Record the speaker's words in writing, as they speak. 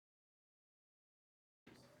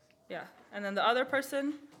Yeah. And then the other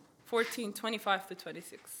person, 14, 25 to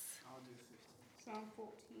 26. I'll do 15. Psalm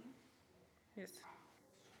 14. Yes.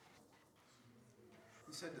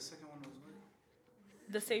 You said the second one was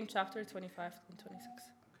what? The same chapter, 25 and 26.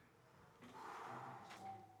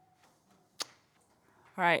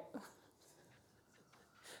 All right.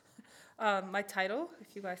 My title,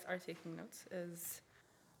 if you guys are taking notes, is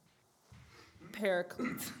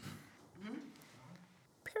Paraclete.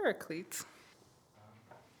 Paraclete.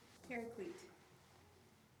 Paraclete.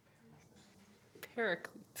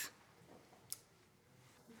 Paraclete.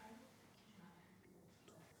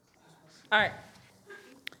 All right.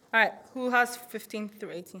 All right. Who has 15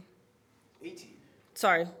 through 18? 18.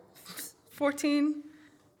 Sorry. 14,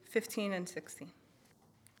 15, and 16.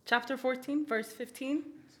 Chapter 14, verse 15.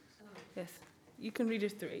 Yes. You can read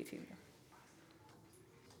it through 18.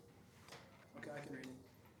 Okay, I can read it.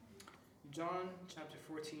 John chapter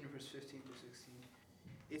 14, verse 15 through 16.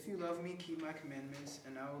 If you love me, keep my commandments,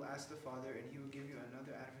 and I will ask the Father, and he will give you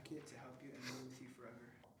another advocate to help you and be with you forever.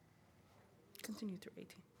 Continue through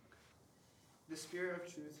 18. The Spirit of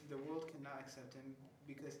truth, the world cannot accept him,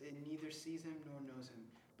 because it neither sees him nor knows him.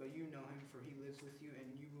 But you know him, for he lives with you,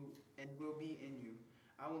 and will be in you.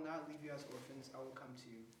 I will not leave you as orphans, I will come to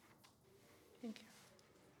you. Thank you.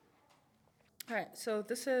 All right, so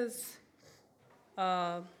this is,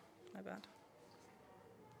 my bad.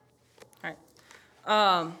 All right.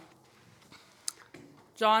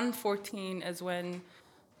 John 14 is when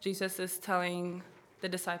Jesus is telling the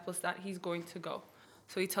disciples that he's going to go.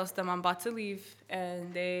 So he tells them, I'm about to leave,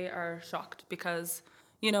 and they are shocked because,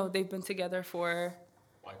 they've been together for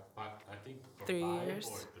I think for 3 5 years.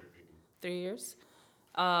 or 3 years.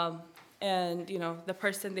 And, the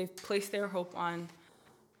person they've placed their hope on,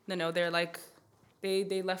 they're like,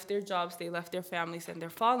 they left their jobs, they left their families, and they're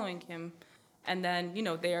following him. And then,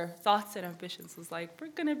 their thoughts and ambitions was like, we're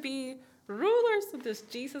going to be rulers of this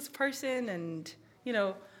Jesus person and,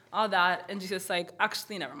 all that. And Jesus like,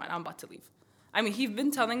 actually, never mind, I'm about to leave. I mean, he's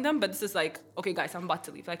been telling them, but this is like, okay, guys, I'm about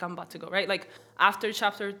to leave. Like, I'm about to go, right? Like, after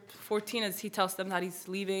chapter 14, as he tells them that he's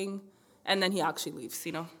leaving, and then he actually leaves,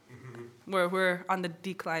 We're on the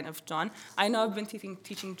decline of John. I know I've been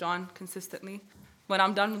teaching John consistently. When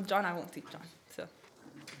I'm done with John, I won't teach John. So,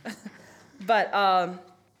 but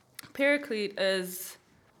Paraclete is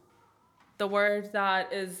the word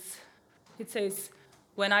that is, it says,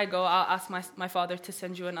 when I go, I'll ask my Father to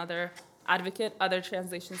send you another advocate. Other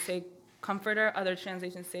translations say comforter. Other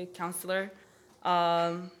translations say counselor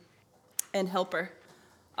and helper.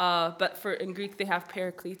 But in Greek, they have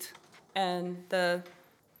paraclete. And the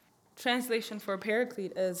translation for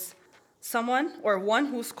paraclete is someone or one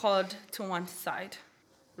who's called to one side,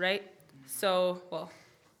 right? So,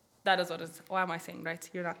 that is what it's, why am I saying right?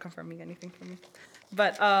 You're not confirming anything for me.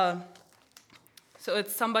 But, so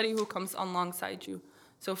it's somebody who comes alongside you.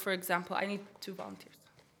 So, for example, I need 2 volunteers.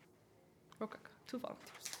 Real quick, 2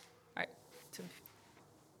 volunteers. All right, 2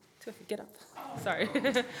 of you, get up. Sorry.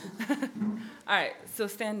 All right, so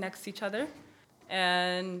stand next to each other.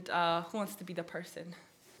 And who wants to be the person?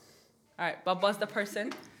 All right, Baba's the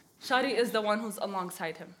person. Shari is the one who's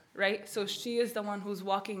alongside him, right? So she is the one who's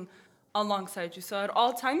walking alongside you. So at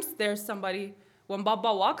all times, there's somebody, when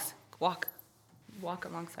Baba walks, walk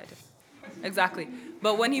alongside him. Exactly.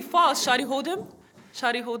 But when he falls, Shari hold him,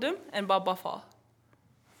 and Baba fall.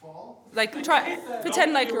 Fall? Like,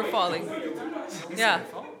 pretend like you're falling. Yeah,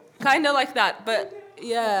 kind of like that. But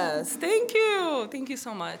yes, thank you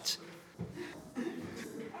so much.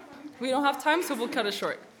 We don't have time, so we'll cut it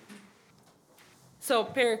short. So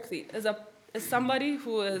paraclete is somebody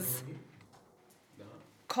who is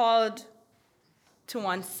called to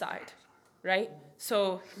one side, right?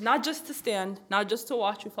 So not just to stand, not just to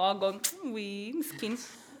watch you fall, go, we miskin,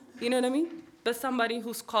 you know what I mean? But somebody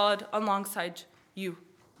who's called alongside you,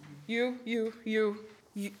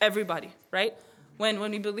 everybody, right? When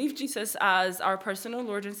we believe Jesus as our personal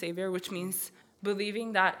Lord and Savior, which means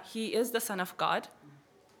believing that he is the Son of God,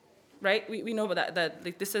 right? We know that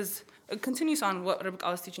like this is, it continues on what Rebecca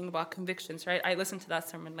was teaching about convictions, right? I listened to that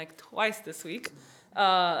sermon like twice this week.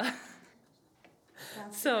 That's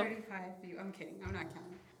So- 35 view. I'm kidding. I'm not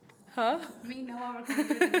counting. Huh? We know our country.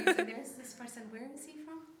 So there's this person. Where is he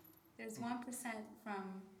from? There's 1%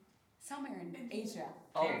 from somewhere in Asia.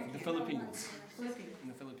 Oh, the Philippines. Philippines. In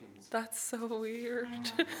the Philippines. That's so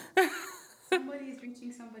weird. Somebody is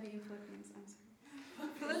reaching somebody in Philippines. I'm sorry.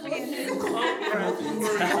 Philippines.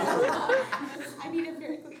 I need a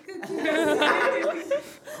paraclete cookie.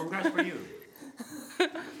 Congrats for you.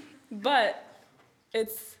 But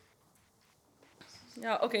it's,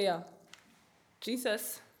 yeah.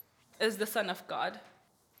 Jesus is the Son of God,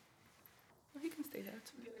 Well, he can stay there.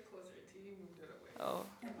 Too. Get it closer to you, moved it away. Oh,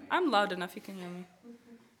 I'm loud enough. You can hear me.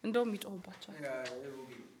 And don't meet all bacha. Yeah, it will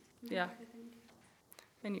be. Yeah.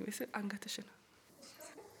 Anyways,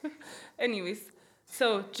 anyways,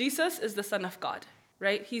 so Jesus is the Son of God,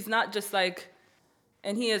 right? He's not just like,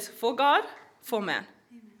 and he is full God, full man.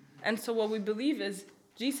 And so what we believe is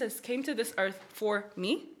Jesus came to this earth for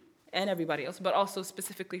me and everybody else, but also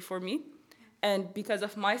specifically for me. And because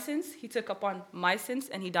of my sins, he took upon my sins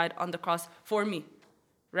and he died on the cross for me,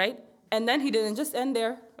 right? And then he didn't just end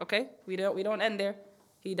there, okay? We don't end there.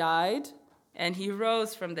 He died and he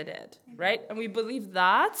rose from the dead, right? And we believe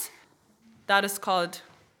that is called,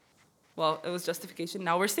 well, it was justification.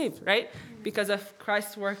 Now we're saved, right? Because of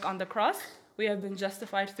Christ's work on the cross, we have been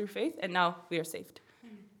justified through faith, and now we are saved,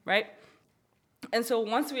 right? And so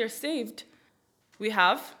once we are saved, we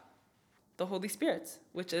have the Holy Spirit,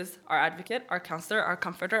 which is our advocate, our counselor, our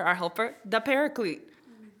comforter, our helper, the Paraclete,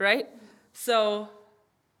 right? So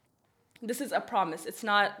this is a promise. It's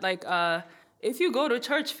not like if you go to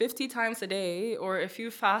church 50 times a day, or if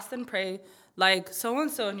you fast and pray like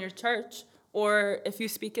so-and-so in your church, or if you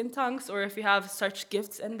speak in tongues, or if you have such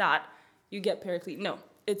gifts and that, you get Paraclete. No,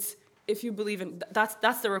 it's if you believe in,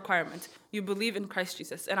 that's the requirement. You believe in Christ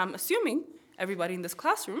Jesus. And I'm assuming everybody in this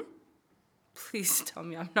classroom, please tell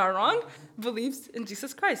me I'm not wrong, believes in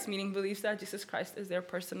Jesus Christ, meaning believes that Jesus Christ is their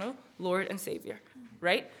personal Lord and Savior,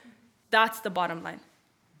 right? That's the bottom line.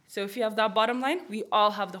 So if you have that bottom line, we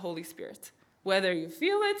all have the Holy Spirit. Whether you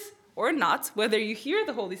feel it or not, whether you hear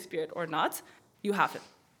the Holy Spirit or not, you have it,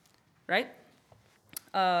 right?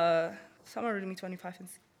 Someone read me 25 and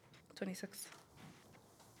 26.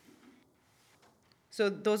 So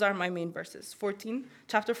those are my main verses.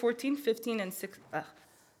 Chapter 14, 15, and 6.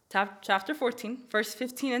 Chapter 14, verse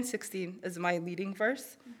 15 and 16 is my leading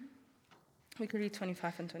verse. We could read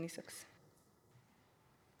 25 and 26.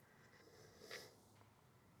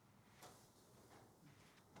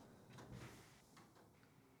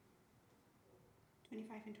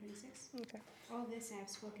 25 and 26. Okay. All this I have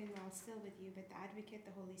spoken while still with you, but the Advocate,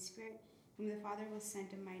 the Holy Spirit, whom the Father will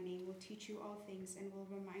send in my name, will teach you all things and will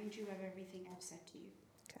remind you of everything I've said to you.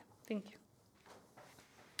 Okay, thank you.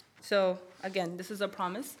 So, again, this is a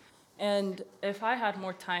promise. And if I had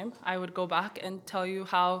more time, I would go back and tell you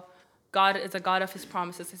how God is a God of his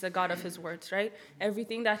promises. He's a God of his words, right?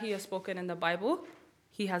 Everything that he has spoken in the Bible,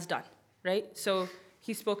 he has done, right? So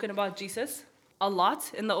he's spoken about Jesus a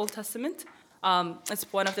lot in the Old Testament. It's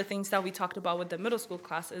one of the things that we talked about with the middle school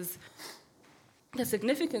class is the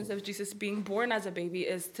significance of Jesus being born as a baby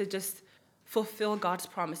is to just fulfill God's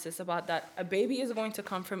promises about that a baby is going to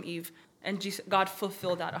come from Eve, and God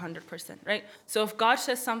fulfilled that 100%, right? So if God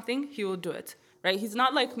says something, he will do it, right? He's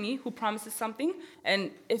not like me who promises something,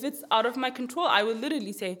 and if it's out of my control, I would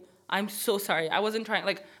literally say, I'm so sorry. I wasn't trying,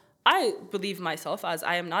 like, I believe myself as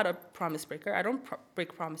I am not a promise breaker. I don't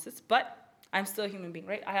break promises, but I'm still a human being,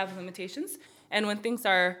 right? I have limitations, and when things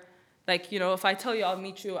are, like, if I tell you I'll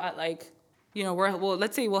meet you at, like,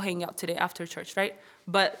 let's say we'll hang out today after church, right?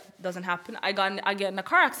 But doesn't happen. I get in a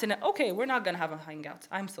car accident. Okay, we're not gonna have a hangout.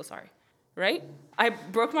 I'm so sorry, right? I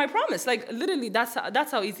broke my promise. Like literally, that's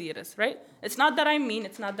how easy it is, right? It's not that I'm mean.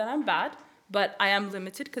 It's not that I'm bad. But I am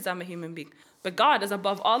limited because I'm a human being. But God is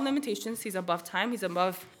above all limitations. He's above time. He's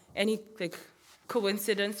above any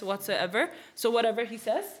coincidence whatsoever. So whatever he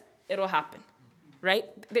says, it'll happen. Right?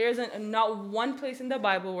 There isn't not one place in the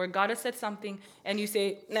Bible where God has said something and you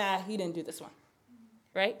say, nah, he didn't do this one.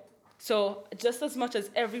 Right? So just as much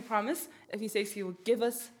as every promise, if he says he will give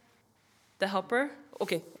us the helper,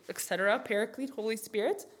 etc., Paraclete, Holy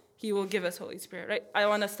Spirit, he will give us Holy Spirit, right? I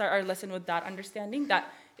want to start our lesson with that understanding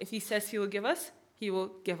that if he says he will give us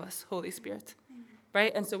Holy Spirit. Amen.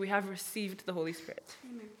 Right? And so we have received the Holy Spirit.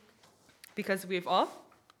 Amen. Because we've all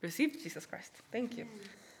received Jesus Christ. Thank you. Amen.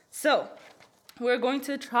 So, we're going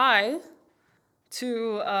to try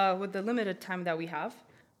to, with the limited time that we have,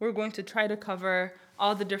 we're going to try to cover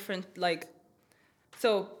all the different,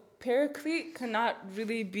 so Paraclete cannot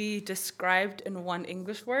really be described in one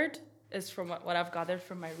English word, is from what I've gathered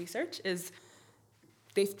from my research, is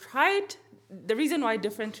they've tried, the reason why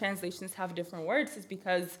different translations have different words is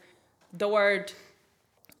because the word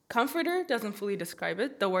comforter doesn't fully describe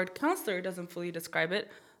it, the word counselor doesn't fully describe it,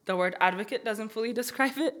 the word advocate doesn't fully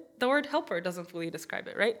describe it. The word helper doesn't fully describe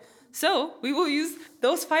it, right? So we will use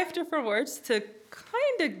those 5 different words to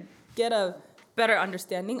kind of get a better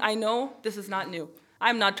understanding. I know this is not new.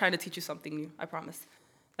 I'm not trying to teach you something new, I promise.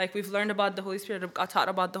 We've learned about the Holy Spirit. I've got taught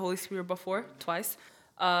about the Holy Spirit before, twice.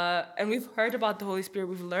 And we've heard about the Holy Spirit.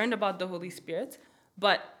 We've learned about the Holy Spirit.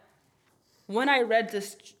 But when I read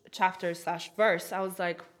this chapter/verse, I was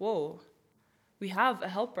like, whoa, we have a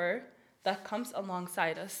helper that comes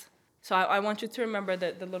alongside us. So I want you to remember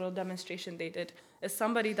that the little demonstration they did is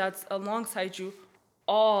somebody that's alongside you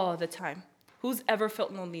all the time. Who's ever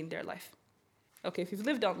felt lonely in their life? Okay, if you've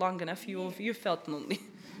lived out long enough, you've felt lonely.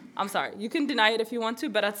 I'm sorry. You can deny it if you want to,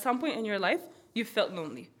 but at some point in your life, you felt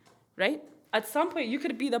lonely, right? At some point, you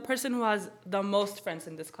could be the person who has the most friends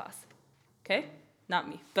in this class, okay? Not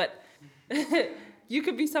me, but you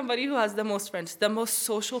could be somebody who has the most friends, the most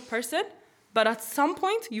social person, but at some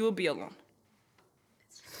point, you will be alone.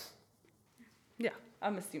 Yeah,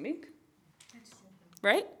 I'm assuming,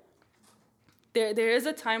 right? There is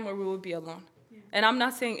a time where we will be alone. And I'm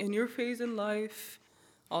not saying in your phase in life,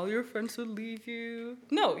 all your friends will leave you.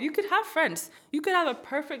 No, you could have friends. You could have a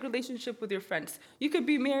perfect relationship with your friends. You could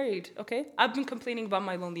be married, okay? I've been complaining about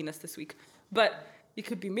my loneliness this week. But you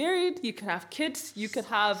could be married, you could have kids, you could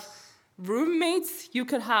have roommates, you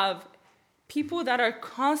could have people that are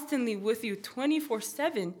constantly with you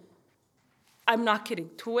 24/7. I'm not kidding,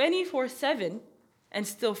 24/7 and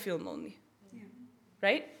still feel lonely,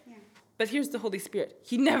 right? Yeah. But here's the Holy Spirit.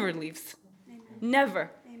 He never leaves. Amen.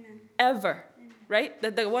 Never, Amen. ever, right?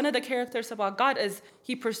 One of the characters about God is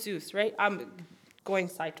he pursues, right? I'm going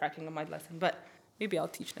sidetracking on my lesson, but maybe I'll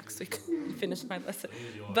teach next week and finish my lesson.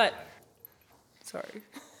 But, sorry.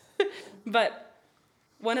 But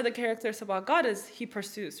one of the characters about God is he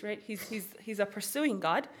pursues, right? He's a pursuing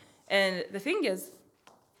God. And the thing is,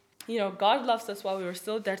 God loves us while we were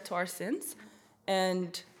still dead to our sins.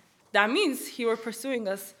 And that means he were pursuing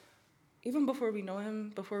us even before we know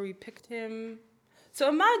him, before we picked him. So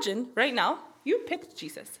imagine right now, you picked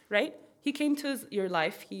Jesus, right? He came to your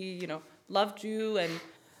life. He, loved you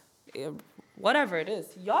and whatever it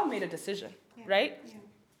is. Y'all made a decision, right? Yeah.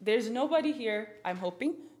 There's nobody here, I'm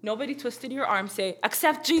hoping, nobody twisted your arm, say,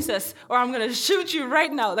 accept Jesus, or I'm going to shoot you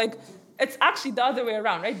right now. Like, it's actually the other way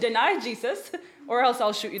around, right? Deny Jesus, or else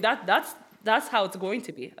I'll shoot you. That's how it's going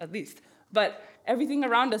to be, at least. But everything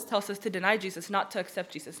around us tells us to deny Jesus, not to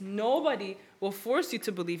accept Jesus. Nobody will force you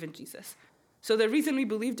to believe in Jesus. So the reason we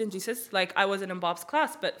believed in Jesus, like I wasn't in Bob's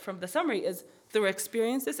class, but from the summary, is through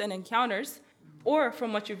experiences and encounters, or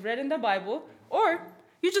from what you've read in the Bible, or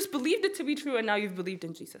you just believed it to be true and now you've believed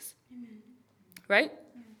in Jesus. Amen. Right?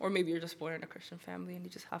 Yeah. Or maybe you're just born in a Christian family and you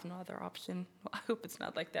just have no other option. Well, I hope it's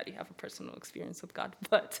not like that. You have a personal experience with God.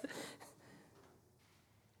 But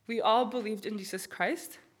we all believed in Jesus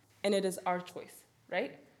Christ, and it is our choice,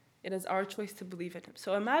 right? It is our choice to believe in him.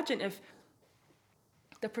 So imagine if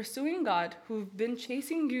the pursuing God who's been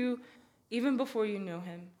chasing you even before you knew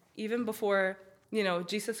him, even before,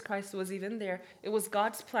 Jesus Christ was even there, it was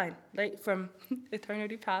God's plan, right, from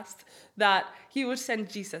eternity past, that he would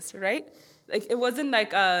send Jesus, right? Like, it wasn't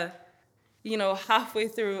like, halfway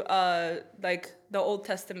through, like, the Old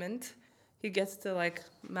Testament, he gets to, like,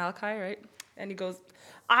 Malachi, right? And he goes,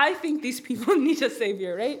 I think these people need a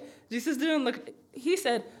savior, right? Jesus didn't look, he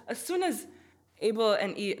said, as soon as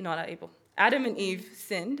Adam and Eve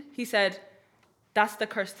sinned, he said, that's the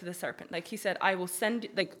curse to the serpent. Like, he said, I will send,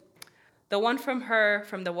 like, the one from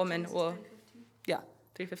the woman will,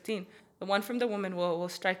 3:15. The one from the woman will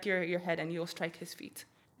strike your head and you'll strike his feet,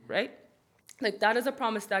 right? Like, that is a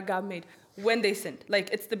promise that God made when they sinned. Like,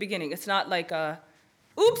 it's the beginning. It's not like,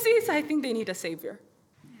 oopsies, I think they need a savior.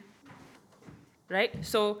 Right?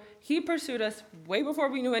 So he pursued us way before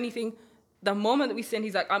we knew anything. The moment that we sinned,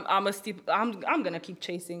 he's like, I'm going to keep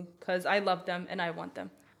chasing because I love them and I want them.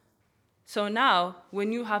 So now,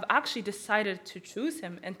 when you have actually decided to choose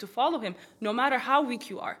him and to follow him, no matter how weak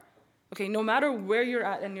you are, okay, no matter where you're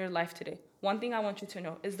at in your life today, one thing I want you to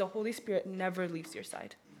know is the Holy Spirit never leaves your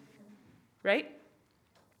side, right?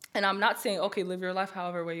 And I'm not saying, okay, live your life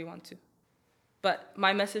however way you want to. But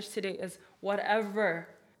my message today is whatever,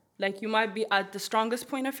 like you might be at the strongest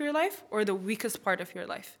point of your life or the weakest part of your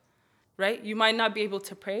life, right? You might not be able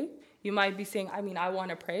to pray. You might be saying, I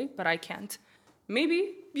want to pray, but I can't.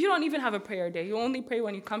 Maybe you don't even have a prayer day. You only pray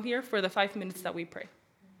when you come here for the 5 minutes that we pray.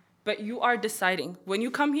 But you are deciding. When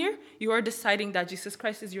you come here, you are deciding that Jesus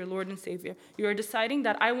Christ is your Lord and Savior. You are deciding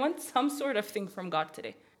that I want some sort of thing from God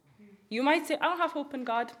today. You might say, I don't have hope in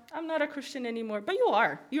God. I'm not a Christian anymore. But you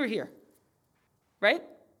are. You're here. Right?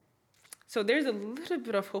 So there's a little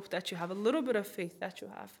bit of hope that you have, a little bit of faith that you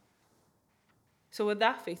have. So with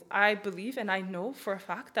that faith, I believe and I know for a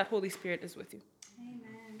fact that Holy Spirit is with you.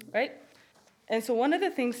 Amen. Right? And so one of the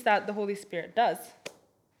things that the Holy Spirit does,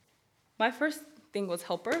 my first thing was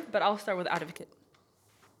helper, but I'll start with advocate.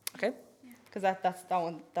 Okay? Because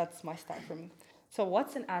that's my start for me. So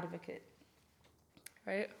what's an advocate?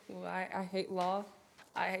 Right? Well, I hate law.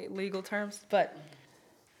 I hate legal terms. But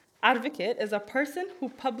advocate is a person who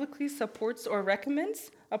publicly supports or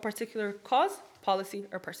recommends a particular cause, policy,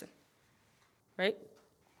 or person. right?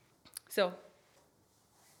 So,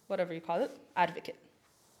 whatever you call it, advocate.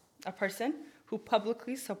 A person who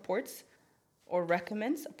publicly supports or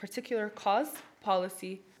recommends a particular cause,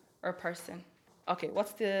 policy, or person. Okay,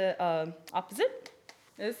 what's the opposite?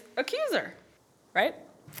 Is accuser, right?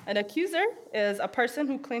 An accuser is a person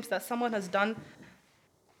who claims that someone has done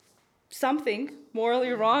something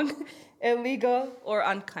morally wrong, illegal, or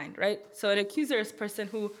unkind, right? So an accuser is a person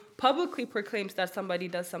who publicly proclaims that somebody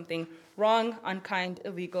does something wrong, unkind,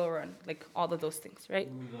 illegal, or like all of those things, right?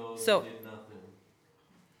 So did nothing.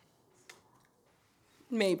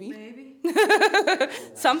 maybe.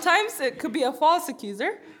 Sometimes it could be a false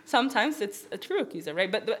accuser. Sometimes it's a true accuser,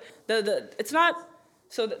 right? But the it's not.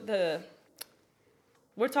 So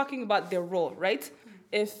we're talking about their role, right?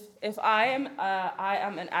 If I am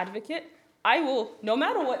an advocate, I will, no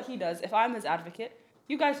matter what he does, if I'm his advocate,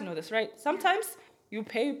 you guys know this, right? Sometimes you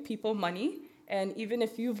pay people money, and even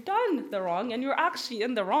if you've done the wrong and you're actually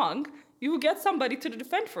in the wrong, you will get somebody to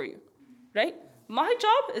defend for you, right? My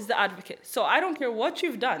job is the advocate. So I don't care what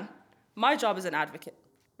you've done. My job is an advocate,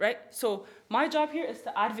 right? So my job here is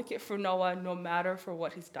to advocate for Noah no matter for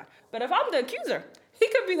what he's done. But if I'm the accuser, he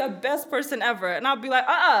could be the best person ever. And I'll be like,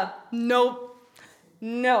 nope,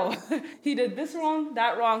 no. He did this wrong,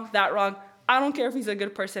 that wrong, that wrong. I don't care if he's a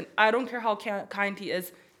good person. I don't care how kind he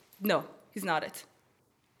is. No, he's not it,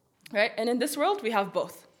 right? And in this world, we have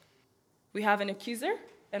both. We have an accuser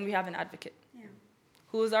and we have an advocate. Yeah.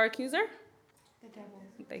 Who is our accuser? The devil.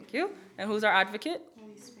 Thank you. And who's our advocate?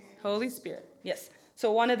 Holy Spirit. Holy Spirit. Yes.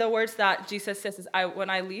 So one of the words that Jesus says is, when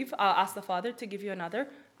I leave, I'll ask the Father to give you another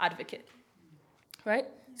advocate. Right?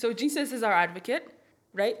 So Jesus is our advocate,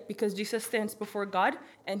 right? Because Jesus stands before God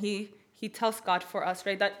and he tells God for us,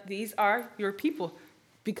 right, that these are your people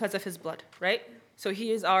because of his blood, right? So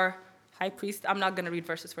he is our high priest. I'm not going to read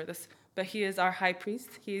verses for this, but he is our high priest.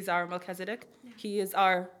 He is our Melchizedek. Yeah. He is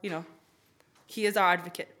our, he is our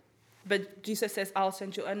advocate. But Jesus says, I'll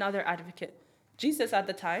send you another advocate. Jesus at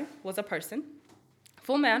the time was a person,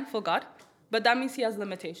 full man, full God, but that means he has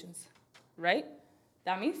limitations, right?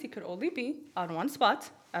 That means he could only be on one spot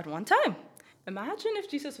at one time. Imagine if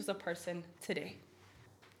Jesus was a person today,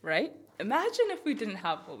 right? Imagine if we didn't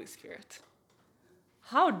have Holy Spirit.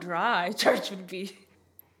 How dry church would be.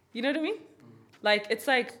 You know what I mean? Like, it's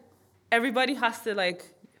like everybody has to, like,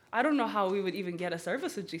 I don't know how we would even get a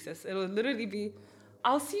service with Jesus. It would literally be,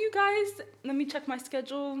 I'll see you guys. Let me check my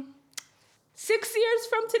schedule. 6 years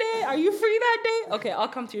from today, are you free that day? Okay, I'll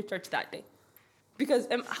come to your church that day. Because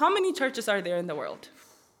how many churches are there in the world?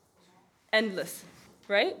 Endless,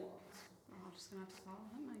 right? I'm just going to have to follow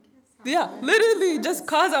him, I guess. Yeah, literally just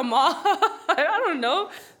cause a mob. I don't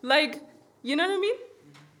know. Like, you know what I mean?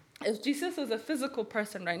 If Jesus was a physical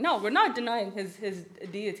person right now, we're not denying his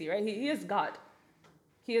deity, right? He is God.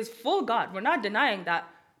 He is full God. We're not denying that.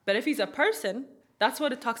 But if he's a person, that's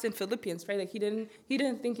what it talks in Philippians, right? Like he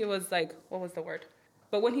didn't think it was like, what was the word?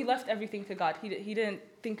 But when he left everything to God, he didn't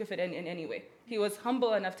think of it in any way. He was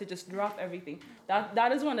humble enough to just drop everything.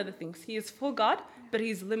 That is one of the things. He is full God, but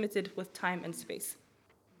he's limited with time and space.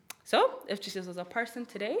 So if Jesus was a person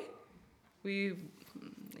today,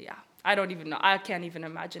 I don't even know. I can't even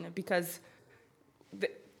imagine it because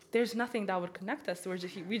there's nothing that would connect us.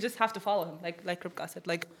 We just have to follow him, like Ripka said.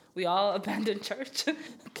 Like, we all abandon church,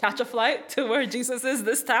 catch a flight to where Jesus is,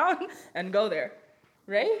 this town, and go there,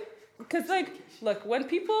 right? Because, like, look, when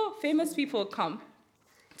famous people come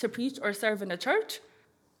to preach or serve in a church,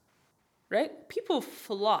 right, people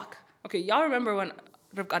flock. Okay, y'all remember when,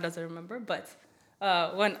 Ripka doesn't remember, but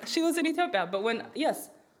when she was in Ethiopia, but when, yes,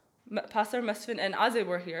 Pastor Mesfin and Aze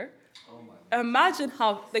were here, imagine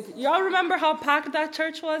how, like, y'all remember how packed that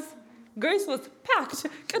church was? Grace was packed.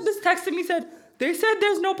 Goodness texted me, said, they said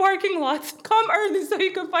there's no parking lots. Come early so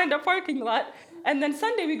you can find a parking lot. And then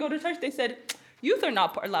Sunday we go to church, they said, youth are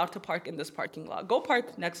not allowed to park in this parking lot. Go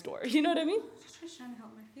park next door. You know what I mean? Just trying to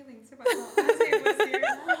help my feelings about what was here.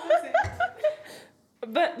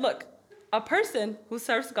 But look, a person who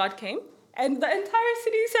serves God came, and the entire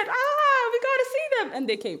city said, we got to see them. And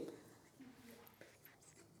they came.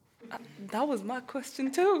 That was my question,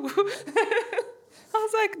 too. I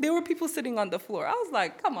was like, there were people sitting on the floor. I was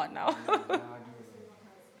like, come on now.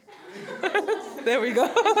 There we go.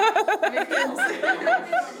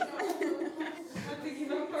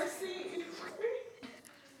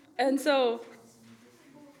 And so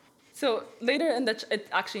later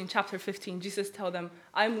actually in chapter 15, Jesus tells them,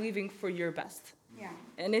 I'm leaving for your best. Yeah.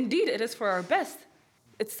 And indeed, it is for our best.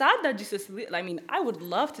 It's sad that I would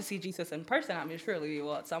love to see Jesus in person. I mean, surely we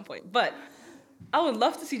will at some point. But I would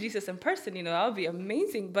love to see Jesus in person. That would be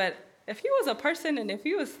amazing. But if he was a person and if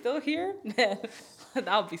he was still here, that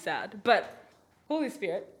would be sad. But Holy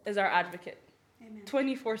Spirit is our advocate. Amen.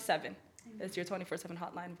 24/7. It's your 24/7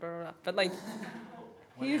 hotline, blah, blah, blah. But like,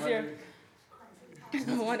 he's your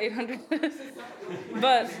 1-800.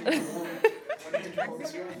 But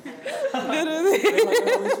literally.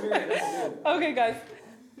 Okay, guys.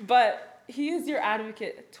 But he is your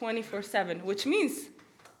advocate 24/7, which means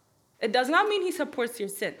it does not mean he supports your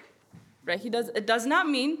sin. Right? It does not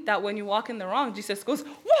mean that when you walk in the wrong, Jesus goes,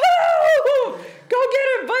 woohoo! Go get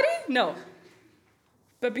her, buddy! No.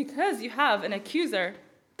 But because you have an accuser,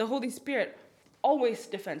 the Holy Spirit always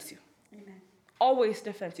defends you. Amen. Always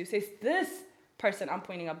defends you. Says, this person, I'm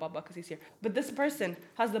pointing at Baba because he's here, but this person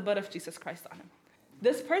has the blood of Jesus Christ on him.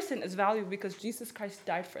 This person is valuable because Jesus Christ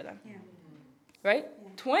died for them. Yeah. Right?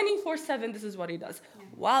 Yeah. 24/7, this is what he does. Yeah.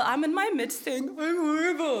 While I'm in my midst saying, I'm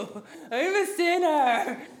horrible, I'm a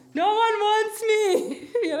sinner, no one wants me,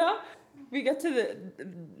 you know? We get to the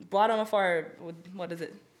bottom of our, what is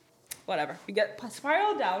it? Whatever. We get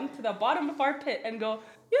spiral down to the bottom of our pit and go,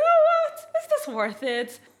 you know what? Is this worth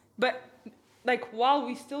it? But like while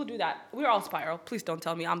we still do that, we're all spiral. Please don't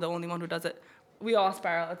tell me I'm the only one who does it. We all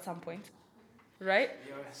spiral at some point. Right?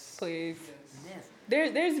 Yes. Please. Yes.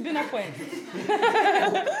 There's been a point.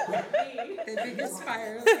 The biggest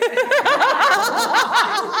spiral.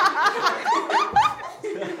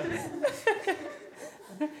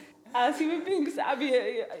 As human beings, I mean,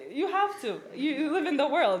 you have to. You live in the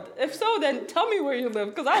world. If so, then tell me where you live,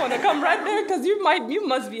 because I want to come right there, because you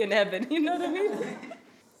must be in heaven. You know what I mean?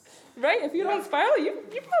 Right? If you don't spiral, you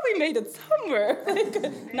probably made it somewhere.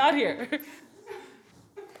 Like, not here.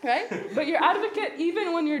 Right? But your advocate,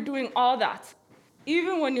 even when you're doing all that,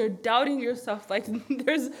 even when you're doubting yourself, like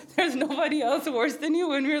there's nobody else worse than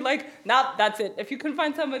you, and you're like, nah, that's it. If you can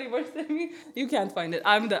find somebody worse than me, you can't find it.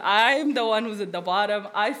 I'm the one who's at the bottom.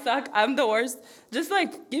 I suck. I'm the worst. Just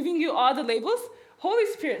like giving you all the labels. Holy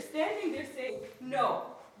Spirit standing there saying, no,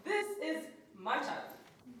 this is my child,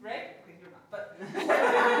 right? Okay, you're not, but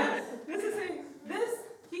this is saying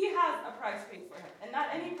he has a price paid for him, and not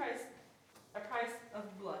any price, a price of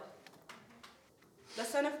blood. The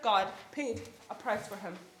Son of God paid a price for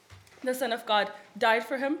him. The Son of God died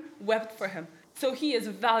for him, wept for him. So he is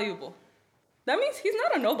valuable. That means he's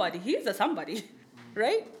not a nobody. He's a somebody,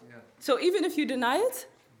 right? Yeah. So even if you deny it,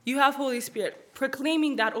 you have Holy Spirit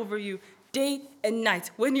proclaiming that over you day and night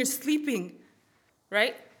when you're sleeping,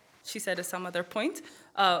 right? She said at some other point.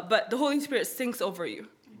 But the Holy Spirit sings over you.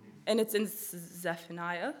 And it's in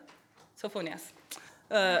Zephaniah. Sophonias.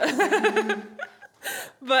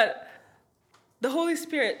 But the Holy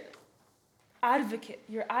Spirit,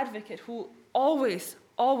 your advocate, who always,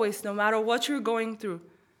 no matter what you're going through,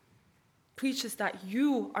 preaches that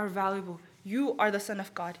you are valuable. You are the Son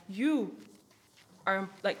of God. You are,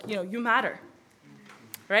 you matter.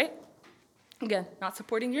 Right? Again, not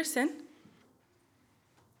supporting your sin.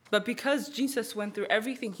 But because Jesus went through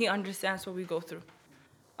everything, he understands what we go through.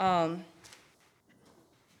 I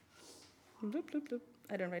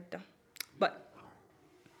didn't write it down. But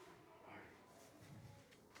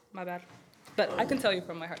my bad. But I can tell you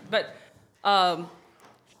from my heart. But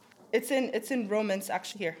it's in Romans,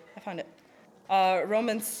 actually here. I found it.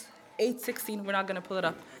 Romans 8:16. We're not going to pull it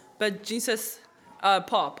up. But Jesus,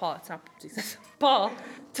 Paul, it's not Jesus. Paul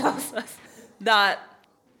tells us that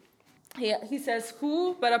he says,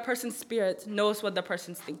 who but a person's spirit knows what the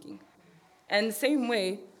person's thinking? And the same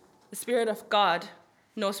way, the Spirit of God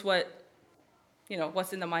knows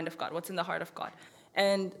what's in the mind of God, what's in the heart of God.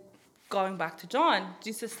 And going back to John,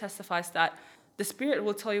 Jesus testifies that the Spirit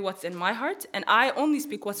will tell you what's in my heart, and I only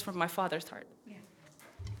speak what's from my Father's heart. Yeah.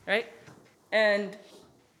 Right? And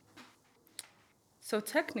so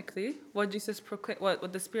technically, what Jesus proclaimed,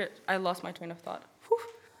 what the Spirit, I lost my train of thought. Whew.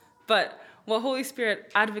 But what Holy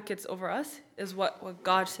Spirit advocates over us is what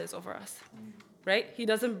God says over us. Right? He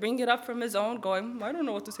doesn't bring it up from his own, going, I don't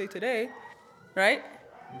know what to say today. Right?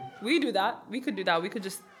 We do that. We could do that. We could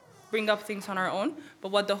just bring up things on our own. But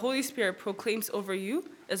what the Holy Spirit proclaims over you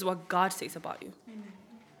is what God says about you. Amen.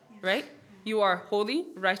 Yeah. Right? You are holy,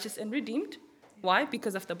 righteous, and redeemed. Why?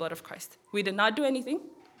 Because of the blood of Christ. We did not do anything.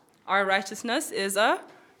 Our righteousness is a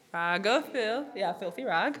rag of filth. Yeah, filthy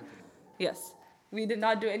rag. Yes. We did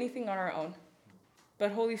not do anything on our own.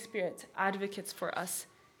 But Holy Spirit advocates for us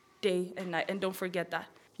day and night. And don't forget that.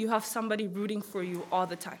 You have somebody rooting for you all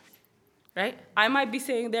the time. Right? I might be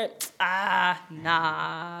saying there,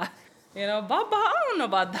 nah. Baba, I don't know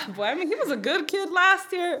about that boy. I mean, he was a good kid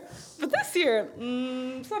last year. But this year,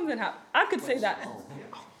 something happened. I could say that.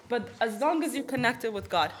 But as long as you're connected with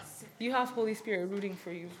God, you have Holy Spirit rooting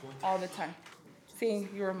for you all the time, saying,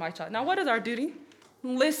 you're my child. Now, what is our duty?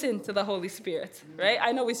 Listen to the Holy Spirit, right?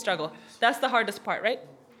 I know we struggle. That's the hardest part, right?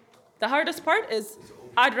 The hardest part is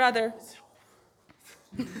I'd rather.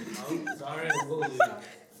 I'm sorry, I'm bullied.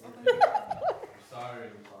 Sorry.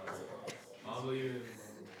 I'll leave.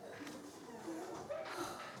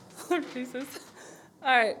 Lord Jesus.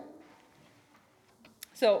 All right.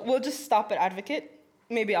 So we'll just stop at advocate.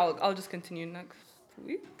 Maybe I'll just continue next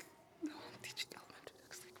week. No, I'm teaching elementary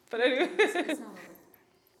next week. But anyway. It's not over.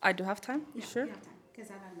 I do have time? You Yeah, sure? You have time, because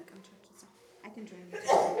I have to come to church, so I can join you.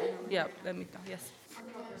 Yeah, let me know. Yes.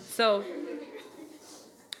 So,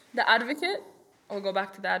 the advocate, we'll go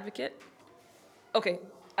back to the advocate. Okay,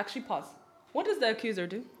 actually pause. What does the accuser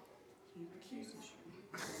do?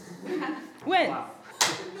 When?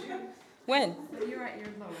 When? When you're at your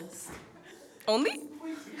lowest. Only?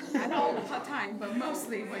 Not all the time, but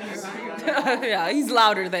mostly when you're at your lowest. Yeah, he's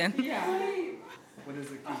louder then. Yeah. What is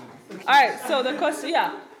the accuser? All right, so the question,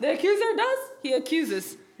 yeah. The accuser does, he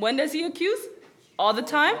accuses. When does he accuse? All the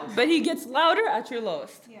time, but he gets louder at your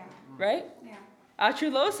lowest, Yeah. right? Yeah. At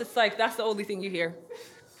your lowest, it's like, that's the only thing you hear.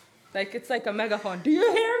 Like, it's like a megaphone. Do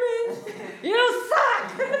you hear me? You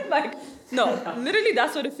suck! Like, no, literally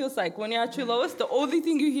that's what it feels like. When you're at your lowest, the only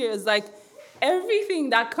thing you hear is like,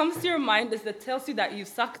 everything that comes to your mind is that tells you that you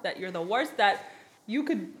suck, that you're the worst, that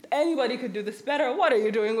anybody could do this better. What are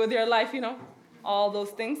you doing with your life, you know? All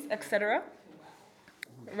those things, etc.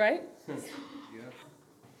 Right?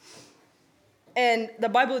 And the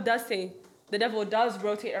Bible does say the devil does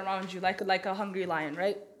rotate around you like a hungry lion,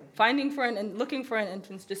 right? Looking for an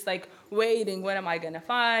entrance, just like waiting. When am I gonna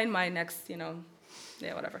find my next,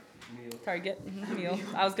 whatever. Meal. Target, meal.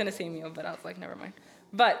 I was gonna say meal, but I was like, never mind.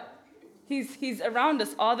 But he's around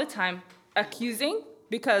us all the time, accusing,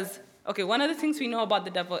 because one of the things we know about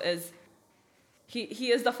the devil is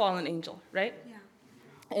he is the fallen angel, right?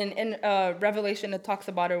 Yeah. In Revelation, it talks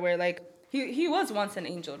about it where like he was once an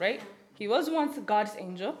angel, right? He was once God's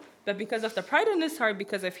angel, but because of the pride in his heart,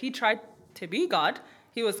 because if he tried to be God,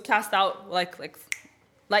 he was cast out like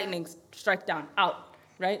lightning strike down, out,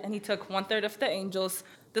 right? And he took 1/3 of the angels.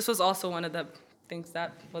 This was also one of the things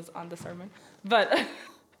that was on the sermon. But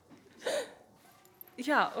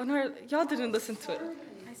yeah, y'all didn't listen to it.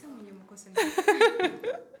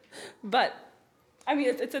 But I mean,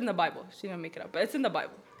 it's in the Bible. She didn't make it up, but it's in the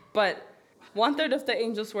Bible. But 1/3 of the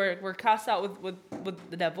angels were cast out with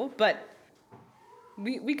the devil. But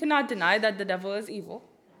we cannot deny that the devil is evil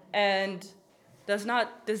and does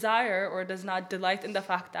not desire or does not delight in the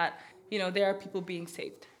fact that, there are people being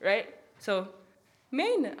saved, right? So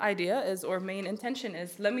main intention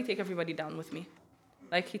is, let me take everybody down with me.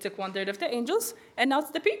 Like he took 1/3 of the angels, and now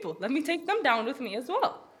it's the people. Let me take them down with me as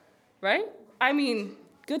well, right? I mean,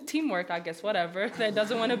 good teamwork, I guess, whatever. That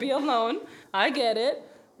doesn't want to be alone. I get it.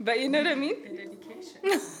 But you know what I mean? The dedication.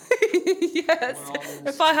 Yes.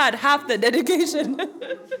 If I had half the dedication.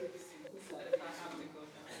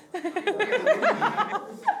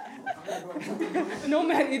 No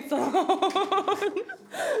man eats alone.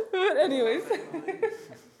 But anyways.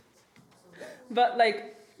 But like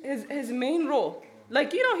his main role, like,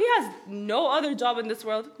 he has no other job in this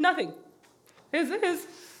world. Nothing. His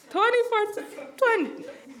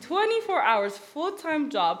 24 hours full-time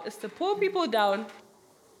job is to pull people down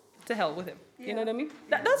to hell with him. Yeah. You know what I mean?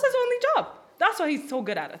 That's his only job. That's why he's so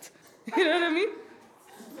good at it. You know what I mean?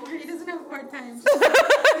 He doesn't have part-time.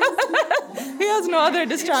 He has no other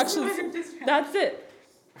distractions. That's it.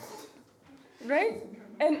 Right?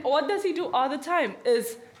 And what does he do all the time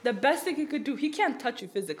is the best thing he could do. He can't touch you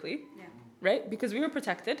physically, Yeah. right? Because we were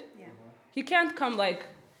protected. Yeah. He can't come like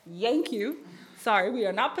yank you. Sorry, we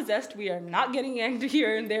are not possessed. We are not getting yanked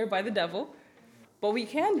here and there by the devil. What we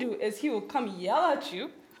can do is he will come yell at you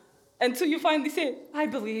until you finally say, I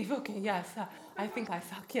believe. Okay, yes, I think I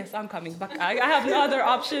suck. Yes, I'm coming back. I have no other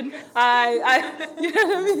option. You know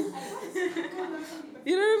what I mean?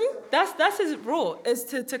 You know what I mean? That's his role, is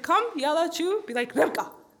to come, yell at you, be like, Rebecca.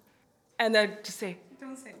 And then just say,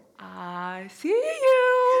 Don't say. I see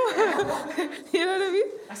you. You know what I mean?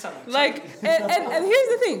 I sound Like, and here's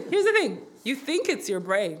the thing. You think it's your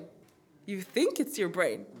brain.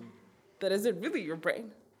 But is it really your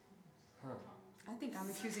brain? I think I'm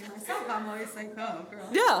accusing myself. I'm always like, oh, girl.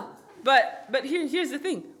 Yeah. But here's the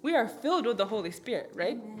thing. We are filled with the Holy Spirit,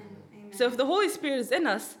 right? Amen. Amen. So if the Holy Spirit is in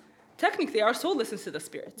us, technically our soul listens to the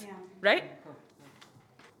Spirit, Yeah. right?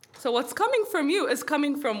 So what's coming from you is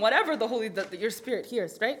coming from whatever your spirit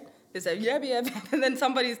hears, right? It's a yabi, and then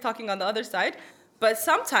somebody's talking on the other side. But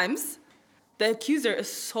sometimes the accuser is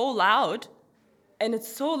so loud, and it's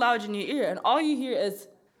so loud in your ear, and all you hear is,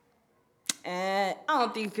 I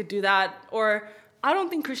don't think you could do that, or I don't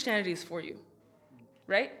think Christianity is for you,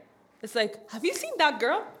 right? It's like, have you seen that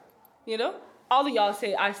girl? all of y'all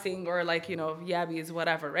say I sing or like, Yabi is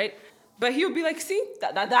whatever, right? But he'll be like, see,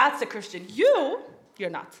 that's a Christian. You're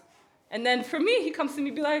not. And then for me, he comes to me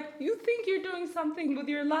and be like, you think you're doing something with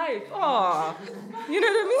your life. Aw. You know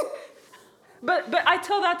what I mean? But I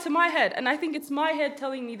tell that to my head, and I think it's my head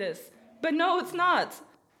telling me this. But no, it's not.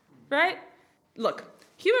 Right? Look,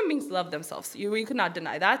 human beings love themselves. You cannot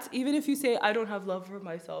deny that. Even if you say, I don't have love for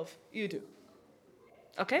myself, you do.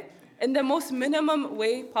 Okay? In the most minimum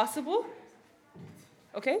way possible.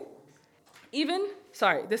 Okay?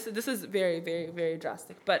 This is very, very, very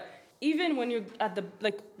drastic. But even when you're at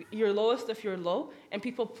your lowest of your low, and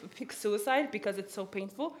people pick suicide because it's so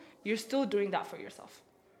painful, you're still doing that for yourself.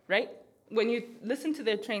 Right? When you listen to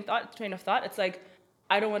their train of thought, it's like,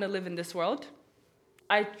 I don't want to live in this world.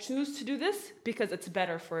 I choose to do this because it's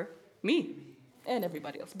better for me and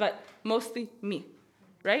everybody else, but mostly me,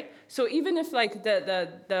 right? So even if like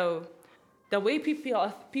the way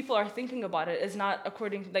people are thinking about it is not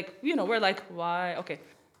according, we're like, why? Okay,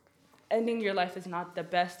 ending your life is not the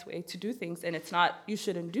best way to do things, and it's not, you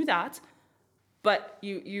shouldn't do that. But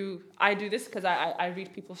I do this because I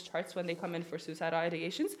read people's charts when they come in for suicidal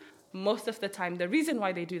ideations. Most of the time, the reason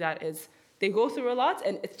why they do that is they go through a lot,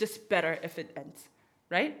 and it's just better if it ends,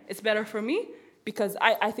 right? It's better for me because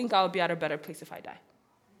I think I'll be at a better place if I die,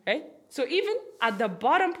 right? So even at the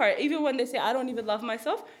bottom part, even when they say, I don't even love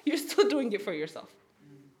myself, you're still doing it for yourself,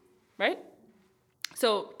 right?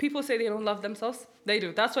 So people say they don't love themselves. They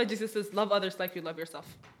do. That's why Jesus says, love others like you love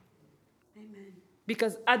yourself. Amen.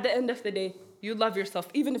 Because at the end of the day, you love yourself.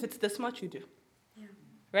 Even if it's this much, you do. Yeah.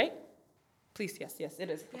 Right? Please, yes, it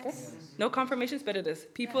is. Okay? Yes. No confirmations, but it is.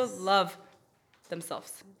 People love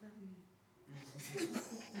themselves.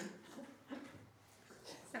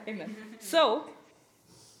 Amen. So,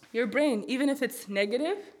 your brain, even if it's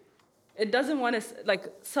negative, it doesn't want to,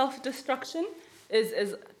 self-destruction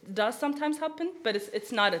does sometimes happen, but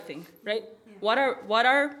it's not a thing, right? Yeah.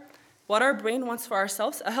 What our brain wants for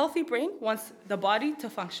ourselves, a healthy brain wants the body to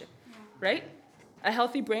function, right? A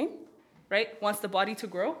healthy brain, right, wants the body to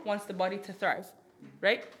grow, wants the body to thrive,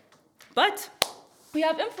 right? But we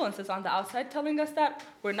have influences on the outside telling us that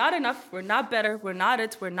we're not enough, we're not better, we're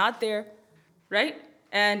not there, right?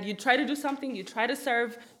 And you try to do something, you try to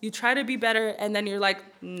serve, you try to be better, and then you're like,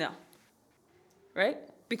 no, right?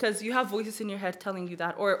 Because you have voices in your head telling you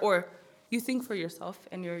that, or you think for yourself,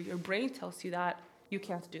 and your brain tells you that you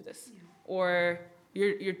can't do this, or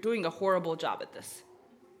you're doing a horrible job at this,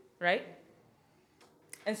 right?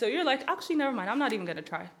 And so you're like, actually, never mind. I'm not even gonna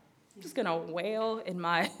try. I'm just gonna wail in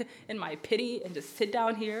my pity and just sit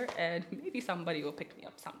down here, and maybe somebody will pick me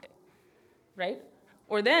up someday, right?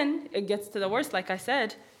 Or then it gets to the worst. Like I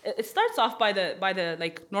said, it starts off by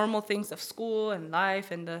the normal things of school and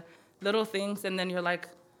life and the little things, and then you're like,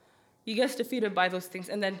 you get defeated by those things,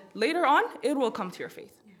 and then later on, it will come to your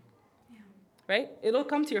faith. Right? It'll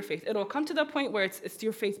come to your faith. It'll come to the point where it's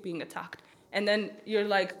your faith being attacked. And then you're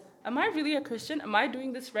like, am I really a Christian? Am I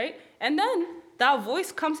doing this right? And then that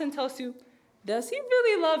voice comes and tells you, does he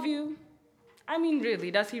really love you? I mean,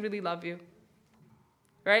 really, does he really love you?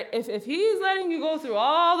 Right? If he's letting you go through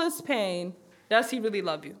all this pain, does he really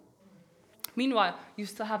love you? Meanwhile, you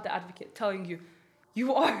still have the advocate telling you,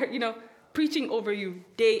 you are, preaching over you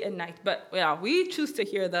day and night. But yeah, we choose to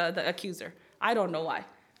hear the accuser. I don't know why.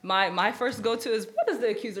 My first go-to is, what does the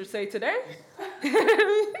accuser say today?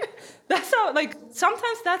 That's how,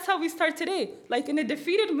 sometimes that's how we start today. Like in a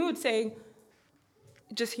defeated mood saying,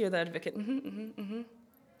 just hear the advocate. And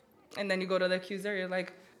then you go to the accuser, you're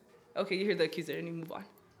like, okay, you hear the accuser and you move on.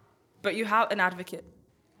 But you have an advocate.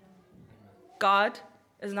 God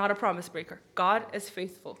is not a promise breaker. God is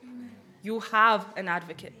faithful. Amen. You have an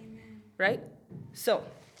advocate. Amen. Right? So,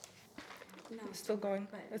 still going?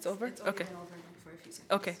 It's over? Okay.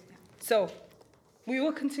 Okay. So, we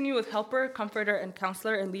will continue with helper, comforter, and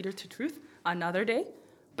counselor and leader to truth another day.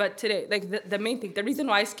 But today, the main thing, the reason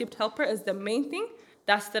why I skipped helper is the main thing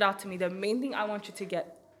that stood out to me. The main thing I want you to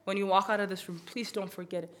get when you walk out of this room, please don't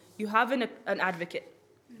forget it. You have an advocate.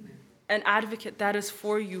 Amen. An advocate that is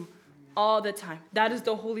for you all the time. That is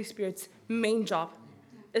the Holy Spirit's main job,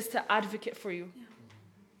 is to advocate for you. Yeah.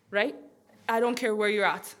 Right? I don't care where you're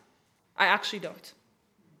at. I actually don't.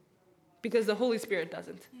 Because the Holy Spirit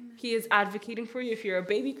doesn't. Amen. He is advocating for you. If you're a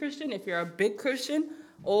baby Christian, if you're a big Christian,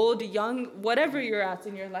 old, young, whatever you're at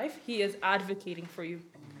in your life, he is advocating for you.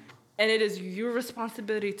 And it is your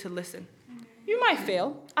responsibility to listen. You might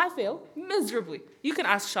fail. I fail miserably. You can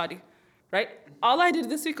ask Shadi, right? All I did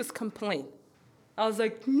this week was complain. I was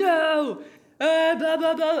like, no, blah,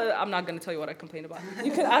 blah, blah. I'm not going to tell you what I complained about.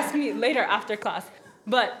 You can ask me later after class.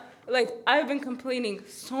 But, I've been complaining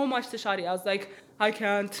so much to Shadi. I was like, I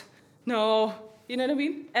can't. No, you know what I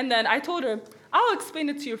mean? And then I told her, I'll explain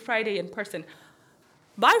it to you Friday in person.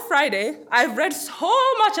 By Friday, I've read so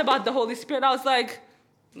much about the Holy Spirit. I was like,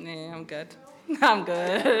 nah, I'm good. I'm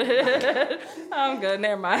good. I'm good.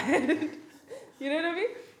 Never mind. You know what I mean?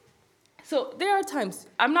 So there are times,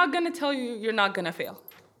 I'm not going to tell you you're not going to fail.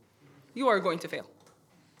 You are going to fail.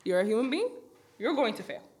 You're a human being. You're going to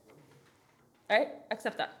fail. Right?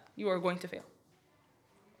 Accept that. You are going to fail.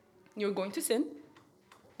 You're going to sin.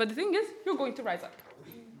 But the thing is, you're going to rise up.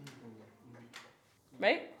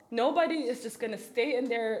 Right? Nobody is just going to stay in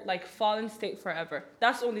their like fallen state forever.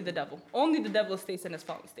 That's only the devil. Only the devil stays in his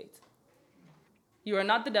fallen state. You are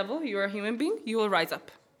not the devil. You are a human being. You will rise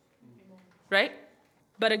up. Right?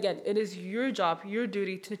 But again, it is your job, your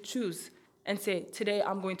duty to choose and say, today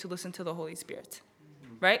I'm going to listen to the Holy Spirit.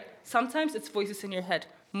 Right? Sometimes it's voices in your head.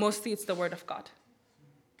 Mostly it's the Word of God.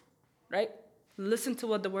 Right? Listen to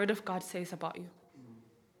what the Word of God says about you.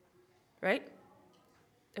 Right?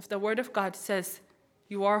 If the Word of God says,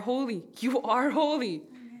 you are holy, you are holy.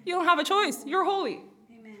 You don't have a choice. You're holy.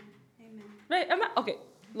 Amen. Amen. Right? Okay,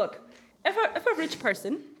 look. If a rich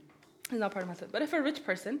person, it's not part of my set, but if a rich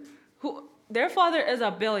person who their father is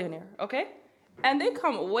a billionaire, okay? And they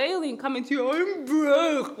come wailing, coming to you, I'm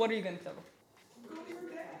broke. What are you going to tell them?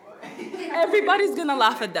 Everybody's going to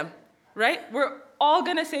laugh at them, right? We're all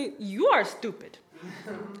going to say, you are stupid.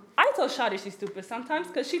 I tell Shadi she's stupid sometimes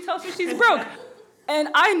because she tells me she's broke. And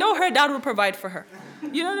I know her dad will provide for her.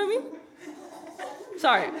 You know what I mean?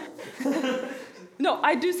 Sorry. No,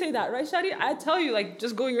 I do say that, right, Shadi? I tell you, like,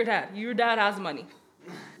 just go your dad. Your dad has money,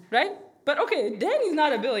 right? But okay, Danny's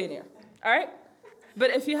not a billionaire, all right?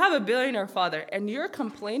 But if you have a billionaire father and you're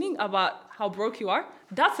complaining about how broke you are,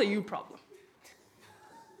 that's a you problem.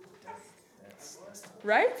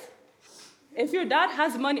 Right? If your dad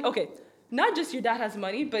has money, okay, not just your dad has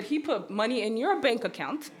money, but he put money in your bank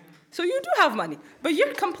account, so you do have money, but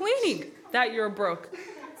you're complaining that you're broke.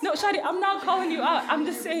 No, Shadi, I'm not calling you out. I'm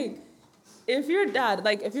just saying, if your dad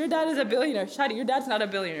is a billionaire, Shadi, your dad's not a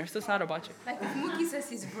billionaire, so it's not about you. Like if Mookie says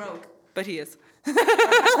he's broke. But he is. Look at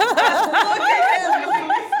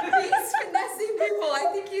him. He's finessing people. I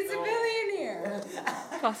think he's a billionaire.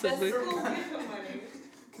 Possibly.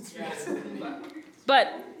 That's cool.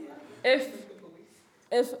 But if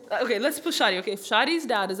okay, let's put Shadi. Okay, if Shadi's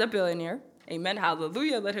dad is a billionaire, amen,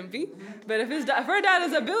 hallelujah, let him be. But if her dad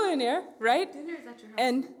is a billionaire, right? Dinner is at your house.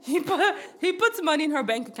 And he puts money in her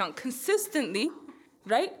bank account consistently,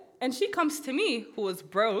 right? And she comes to me, who is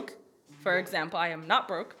broke. For example, I am not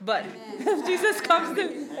broke, but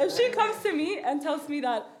if she comes to me and tells me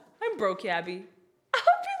that I'm broke, Yabby,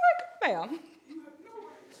 I'll be like, ma'am.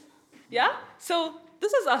 Yeah? So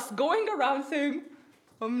this is us going around saying,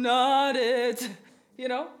 I'm not it. You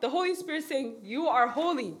know, the Holy Spirit saying, you are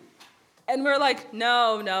holy. And we're like,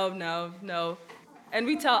 no. And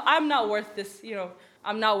we tell, I'm not worth this,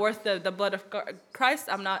 I'm not worth the blood of Christ.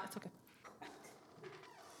 I'm not, it's okay.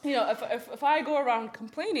 You know, if I go around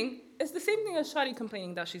complaining, it's the same thing as Shadi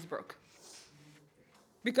complaining that she's broke.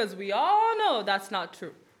 Because we all know that's not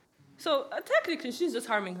true. So technically, she's just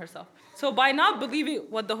harming herself. So by not believing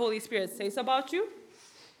what the Holy Spirit says about you,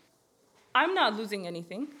 I'm not losing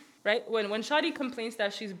anything, right? When Shadi complains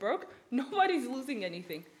that she's broke, nobody's losing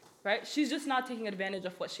anything, right? She's just not taking advantage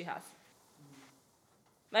of what she has.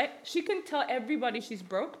 Right? She can tell everybody she's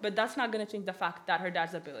broke, but that's not going to change the fact that her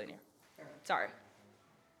dad's a billionaire. Sorry.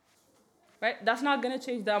 Right? That's not going to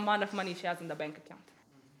change the amount of money she has in the bank account.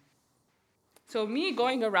 So me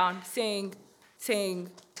going around saying,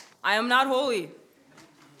 I am not holy.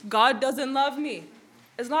 God doesn't love me.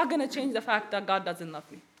 It's not going to change the fact that God doesn't love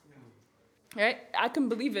me. Right? I can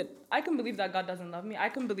believe it. I can believe that God doesn't love me. I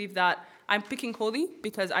can believe that I'm picking holy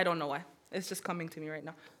because I don't know why. It's just coming to me right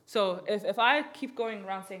now. So if I keep going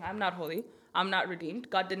around saying I'm not holy, I'm not redeemed,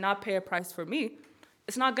 God did not pay a price for me,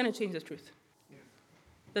 it's not going to change the truth.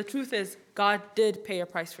 The truth is, God did pay a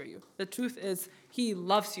price for you. The truth is, he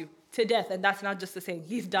loves you to death, and that's not just the saying.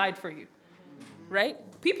 He's died for you, right?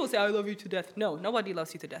 People say, I love you to death. No, nobody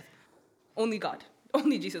loves you to death. Only God.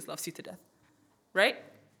 Only Jesus loves you to death, right?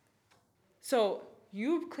 So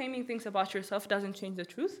you claiming things about yourself doesn't change the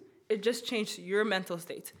truth. It just changed your mental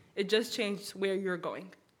state. It just changed where you're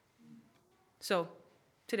going. So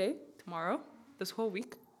today, tomorrow, this whole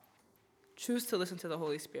week, choose to listen to the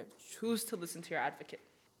Holy Spirit. Choose to listen to your advocate.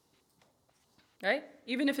 Right?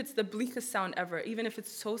 Even if it's the bleakest sound ever, even if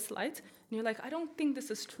it's so slight, and you're like, I don't think this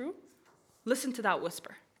is true, listen to that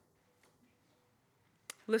whisper.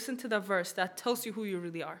 Listen to the verse that tells you who you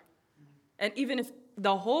really are. And even if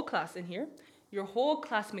the whole class in here, your whole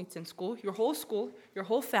classmates in school, your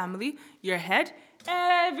whole family, your head,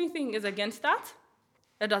 everything is against that,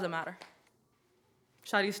 It doesn't matter.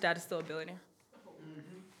 Shadi's dad is still a billionaire.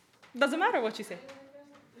 Doesn't matter what you say.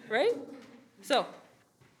 Right? So,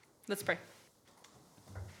 let's pray.